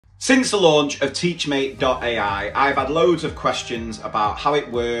Since the launch of TeachMateAI, I've had loads of questions about how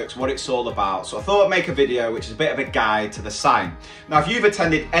it works, what it's all about. So I thought I'd make a video which is a bit of a guide to the site. Now, if you've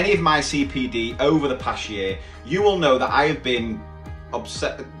attended any of my CPD over the past year, you will know that I have been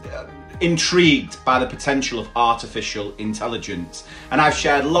intrigued by the potential of artificial intelligence. And I've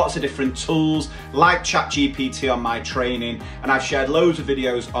shared lots of different tools like ChatGPT on my training, and I've shared loads of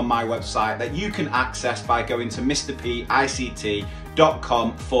videos on my website that you can access by going to mrpict.com/AI.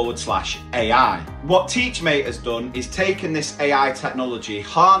 What TeachMate has done is taken this AI technology,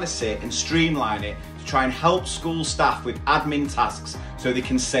 harness it and streamline it to try and help school staff with admin tasks so they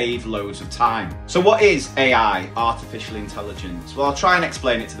can save loads of time. So what is AI, artificial intelligence? Well, I'll try and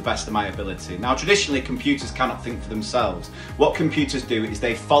explain it to the best of my ability. Now, traditionally, computers cannot think for themselves. What computers do is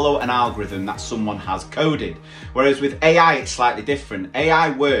they follow an algorithm that someone has coded. Whereas with AI, it's slightly different. AI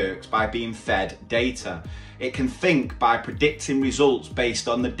works by being fed data. It can think by predicting results based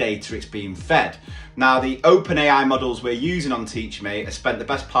on the data it's being fed. Now, the OpenAI models we're using on TeachMate have spent the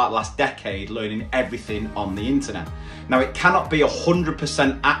best part of the last decade learning everything on the internet. Now, it cannot be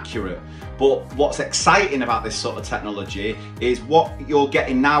 100% accurate, but what's exciting about this sort of technology is what you're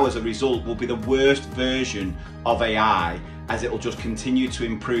getting now as a result will be the worst version of AI, as it will just continue to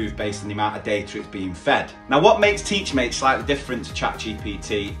improve based on the amount of data it's being fed. Now, what makes TeachMate slightly different to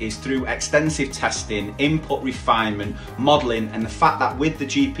ChatGPT is through extensive testing, input refinement, modeling, and the fact that with the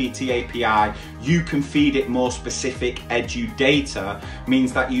GPT API, you can feed it more specific edu data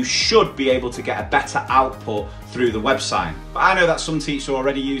means that you should be able to get a better output through the website. But I know that some teachers are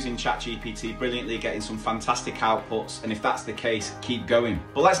already using ChatGPT brilliantly, getting some fantastic outputs, and if that's the case, keep going.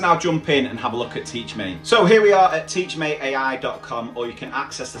 But let's now jump in and have a look at TeachMate. So here we are at TeachMateAI.com, or you can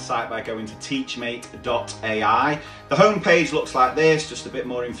access the site by going to TeachMate.ai. The homepage looks like this, just a bit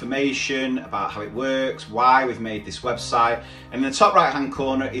more information about how it works, why we've made this website, and in the top right hand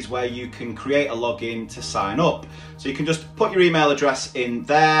corner is where you can create a login to sign up. So you can just put your email address in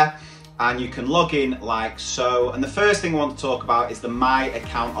there, and you can log in like so. And the first thing I want to talk about is the My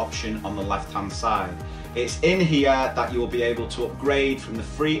Account option on the left hand side. It's in here that you will be able to upgrade from the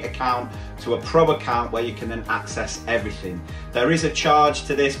free account to a pro account where you can then access everything. There is a charge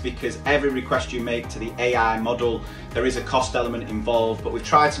to this because every request you make to the AI model, there is a cost element involved, but we've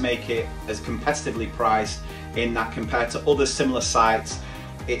tried to make it as competitively priced in that compared to other similar sites,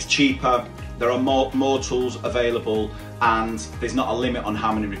 it's cheaper. There are more tools available, and there's not a limit on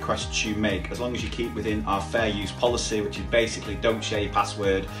how many requests you make, as long as you keep within our fair use policy, which is basically don't share your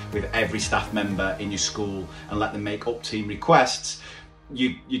password with every staff member in your school and let them make up-team requests.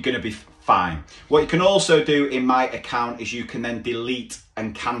 You're going to be fine. What you can also do in My Account is you can then delete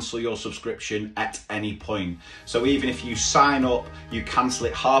and cancel your subscription at any point. So even if you sign up, you cancel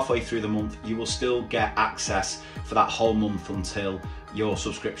it halfway through the month, you will still get access for that whole month until your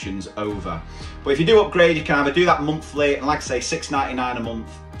subscription's over. But if you do upgrade, you can either do that monthly, and like I say, $6.99 a month,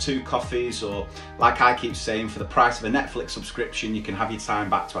 2 coffees, or like I keep saying, for the price of a Netflix subscription, you can have your time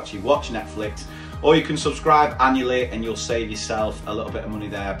back to actually watch Netflix, or you can subscribe annually and you'll save yourself a little bit of money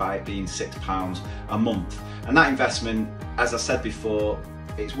there by it being £6 a month. And that investment, as I said before,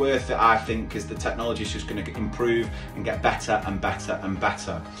 it's worth it, I think, because the technology is just going to improve and get better and better and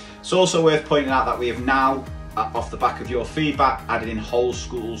better. It's also worth pointing out that we have now, off the back of your feedback, added in whole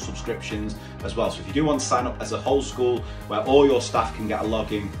school subscriptions as well. So if you do want to sign up as a whole school where all your staff can get a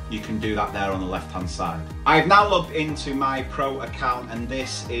login, you can do that there on the left hand side. I've now logged into my pro account, and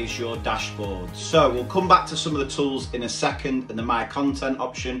this is your dashboard. So we'll come back to some of the tools in a second and the My Content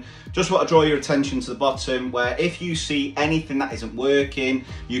option. Just want to draw your attention to the bottom, where if you see anything that isn't working,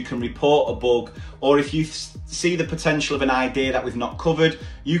 you can report a bug, or if you see the potential of an idea that we've not covered,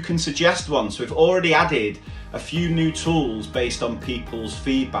 you can suggest one. So we've already added a few new tools based on people's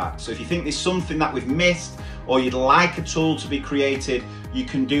feedback. So if you think there's something that we've missed, or you'd like a tool to be created, you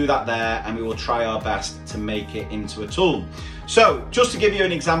can do that there, and we will try our best to make it into a tool. So just to give you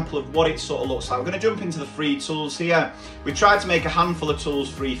an example of what it sort of looks like, we're going to jump into the free tools here. We've tried to make a handful of tools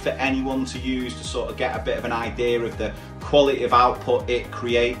free for anyone to use to sort of get a bit of an idea of the quality of output it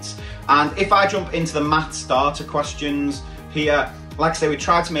creates. And if I jump into the math starter questions here, like I say, we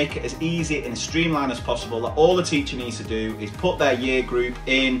try to make it as easy and streamlined as possible, that all the teacher needs to do is put their year group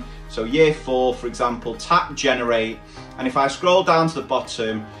in. So year 4, for example, tap generate, and if I scroll down to the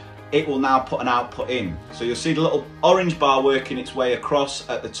bottom, it will now put an output in. So you'll see the little orange bar working its way across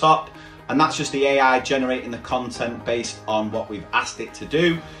at the top, and that's just the AI generating the content based on what we've asked it to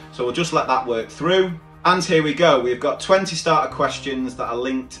do. So we'll just let that work through. And here we go, we've got 20 starter questions that are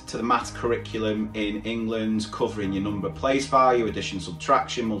linked to the maths curriculum in England, covering your number place value, addition,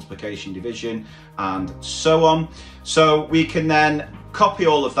 subtraction, multiplication, division, and so on. So we can then copy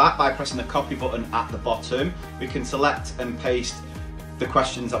all of that by pressing the copy button at the bottom. We can select and paste the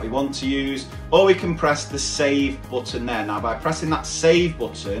questions that we want to use, or we can press the save button there. Now by pressing that save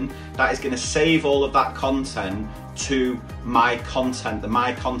button, that is going to save all of that content to My Content, the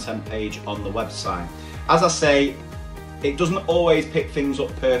My Content page on the website. As I say, it doesn't always pick things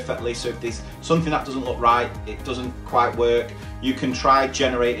up perfectly, so if there's something that doesn't look right, it doesn't quite work, you can try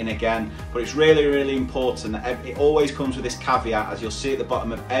generating again, but it's really, really important that it always comes with this caveat, as you'll see at the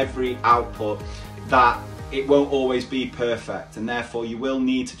bottom of every output, that it won't always be perfect, and therefore you will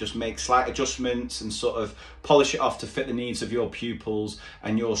need to just make slight adjustments and sort of polish it off to fit the needs of your pupils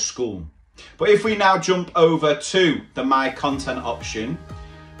and your school. But if we now jump over to the My Content option,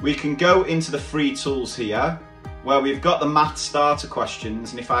 we can go into the free tools here, where we've got the math starter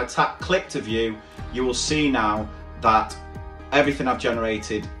questions, and if I tap click to view, you will see now that everything I've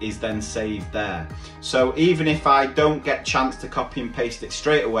generated is then saved there. So even if I don't get a chance to copy and paste it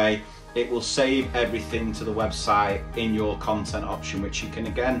straight away, it will save everything to the website in your content option, which you can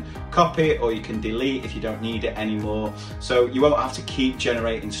again copy or you can delete if you don't need it anymore. So you won't have to keep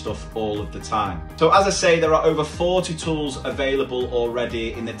generating stuff all of the time. So as I say, there are over 40 tools available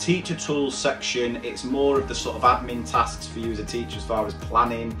already. In the teacher tools section, it's more of the sort of admin tasks for you as a teacher, as far as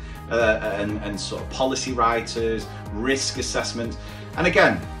planning and sort of policy writers, risk assessment. And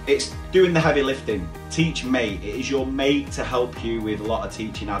again, it's doing the heavy lifting. TeachMate, it is your mate to help you with a lot of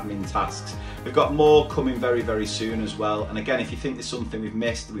teaching admin tasks. We've got more coming very, very soon as well. And again, if you think there's something we've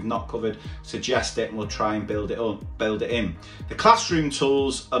missed, we've not covered, suggest it and we'll try and build it in. The classroom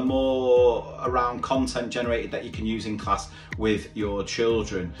tools are more around content generated that you can use in class with your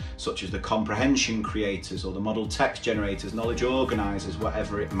children, such as the comprehension creators or the model text generators, knowledge organisers,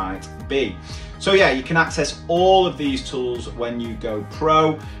 whatever it might be. So yeah, you can access all of these tools when you go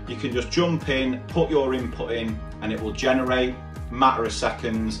pro. You can just jump in, put your input in, and it will generate, matter of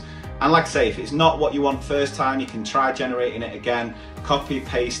seconds. And like I say, if it's not what you want first time, you can try generating it again, copy,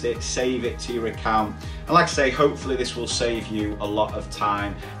 paste it, save it to your account. And like I say, hopefully this will save you a lot of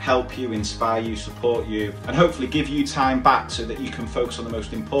time, help you, inspire you, support you, and hopefully give you time back so that you can focus on the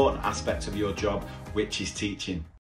most important aspect of your job, which is teaching.